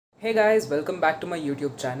Hey guys, welcome back to my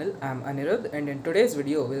YouTube channel. I'm Anirudh, and in today's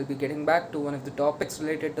video we'll be getting back to one of the topics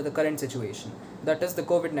related to the current situation, that is the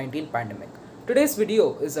COVID-19 pandemic. Today's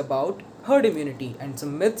video is about herd immunity and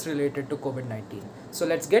some myths related to COVID-19. So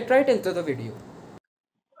let's get right into the video.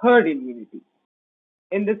 Herd immunity.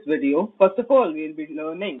 In this video, first of all, we'll be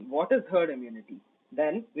learning what is herd immunity.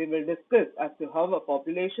 Then we will discuss as to how a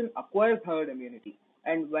population acquires herd immunity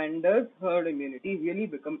and when does herd immunity really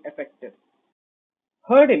become effective.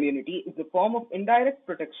 Herd immunity is a form of indirect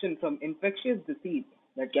protection from infectious disease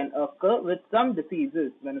that can occur with some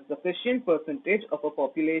diseases when a sufficient percentage of a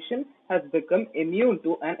population has become immune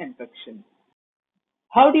to an infection.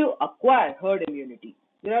 How do you acquire herd immunity?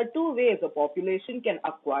 There are two ways a population can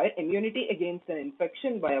acquire immunity against an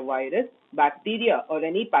infection by a virus, bacteria, or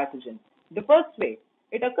any pathogen. The first way,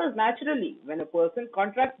 it occurs naturally when a person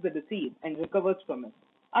contracts the disease and recovers from it.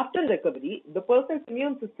 After recovery, the person's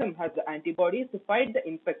immune system has the antibodies to fight the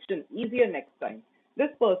infection easier next time. This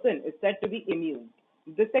person is said to be immune.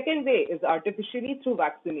 The second way is artificially through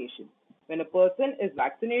vaccination. When a person is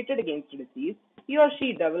vaccinated against a disease, he or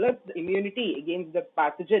she develops the immunity against the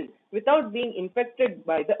pathogen without being infected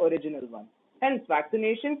by the original one. Hence,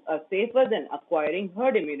 vaccinations are safer than acquiring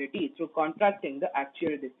herd immunity through contracting the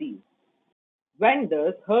actual disease. When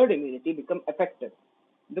does herd immunity become effective?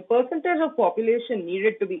 The percentage of population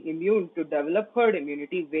needed to be immune to develop herd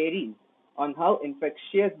immunity varies on how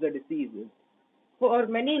infectious the disease is. For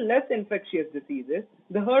many less infectious diseases,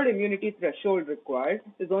 the herd immunity threshold required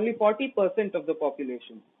is only 40% of the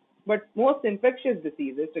population. But most infectious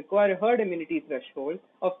diseases require a herd immunity threshold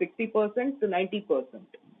of 60% to 90%.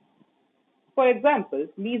 For example,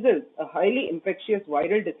 measles, a highly infectious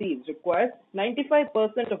viral disease, requires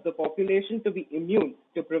 95% of the population to be immune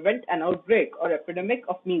to prevent an outbreak or epidemic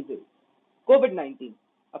of measles. COVID-19.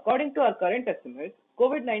 According to our current estimates,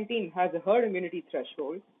 COVID-19 has a herd immunity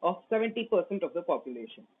threshold of 70% of the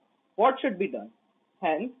population. What should be done?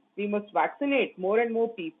 Hence, we must vaccinate more and more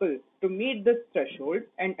people to meet this threshold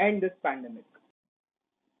and end this pandemic.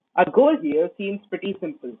 Our goal here seems pretty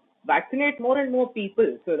simple. Vaccinate more and more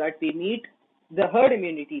people so that we meet the herd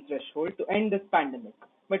immunity threshold to end this pandemic.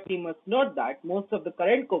 But we must note that most of the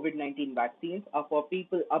current COVID-19 vaccines are for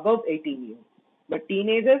people above 18 years. But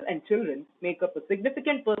teenagers and children make up a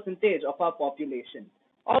significant percentage of our population.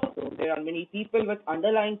 Also, there are many people with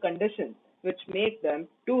underlying conditions which make them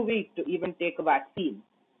too weak to even take a vaccine.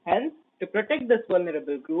 Hence, to protect this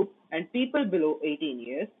vulnerable group and people below 18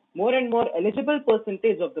 years, more and more eligible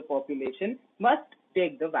percentage of the population must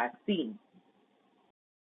take the vaccine.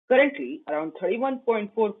 Currently, around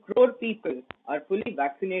 31.4 crore people are fully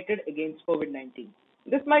vaccinated against COVID-19.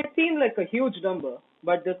 This might seem like a huge number,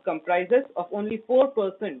 but this comprises of only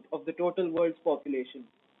 4% of the total world's population.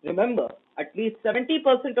 Remember, at least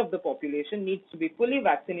 70% of the population needs to be fully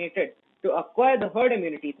vaccinated to acquire the herd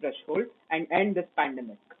immunity threshold and end this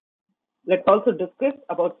pandemic. Let's also discuss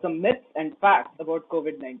about some myths and facts about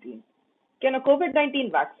COVID-19. Can a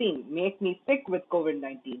COVID-19 vaccine make me sick with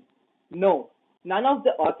COVID-19? No, none of the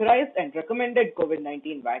authorized and recommended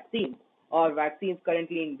COVID-19 vaccines or vaccines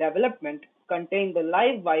currently in development contain the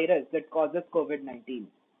live virus that causes COVID-19.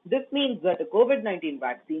 This means that a COVID-19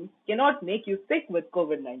 vaccine cannot make you sick with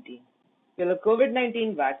COVID-19. Will a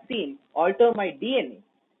COVID-19 vaccine alter my DNA?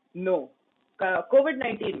 No.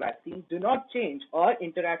 COVID-19 vaccines do not change or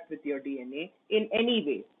interact with your DNA in any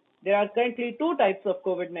way. There are currently two types of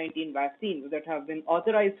COVID-19 vaccines that have been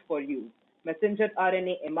authorized for use: messenger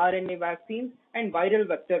RNA mRNA vaccines and viral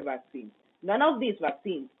vector vaccines. None of these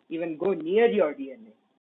vaccines even go near your DNA.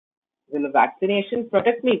 Will a vaccination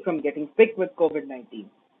protect me from getting sick with COVID-19?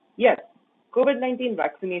 Yes, COVID-19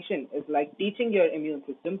 vaccination is like teaching your immune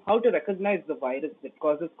system how to recognize the virus that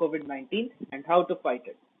causes COVID-19 and how to fight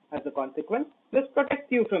it. As a consequence, this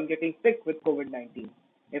protects you from getting sick with COVID-19.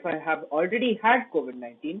 If I have already had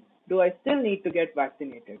COVID-19, do I still need to get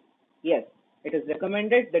vaccinated? Yes, it is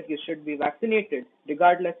recommended that you should be vaccinated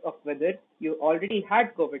regardless of whether you already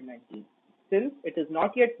had COVID-19. Since it is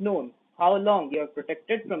not yet known how long you are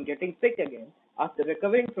protected from getting sick again after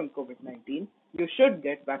recovering from COVID-19, you should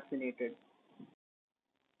get vaccinated.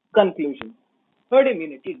 Conclusion. Herd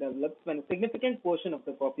immunity develops when a significant portion of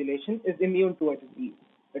the population is immune to a disease.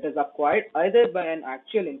 It is acquired either by an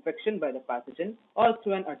actual infection by the pathogen or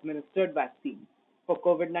through an administered vaccine. For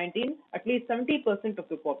COVID-19, at least 70% of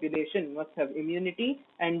the population must have immunity,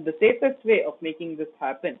 and the safest way of making this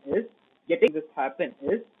happen is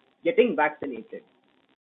getting vaccinated.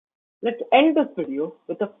 Let's end this video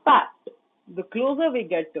with a fact. The closer we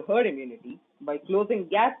get to herd immunity, by closing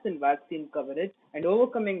gaps in vaccine coverage and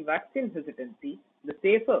overcoming vaccine hesitancy, the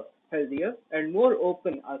safer, healthier, and more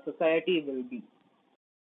open our society will be.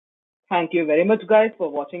 Thank you very much guys for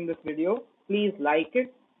watching this video. Please like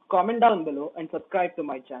it, comment down below and subscribe to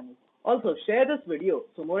my channel. Also share this video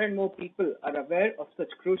so more and more people are aware of such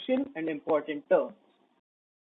crucial and important terms.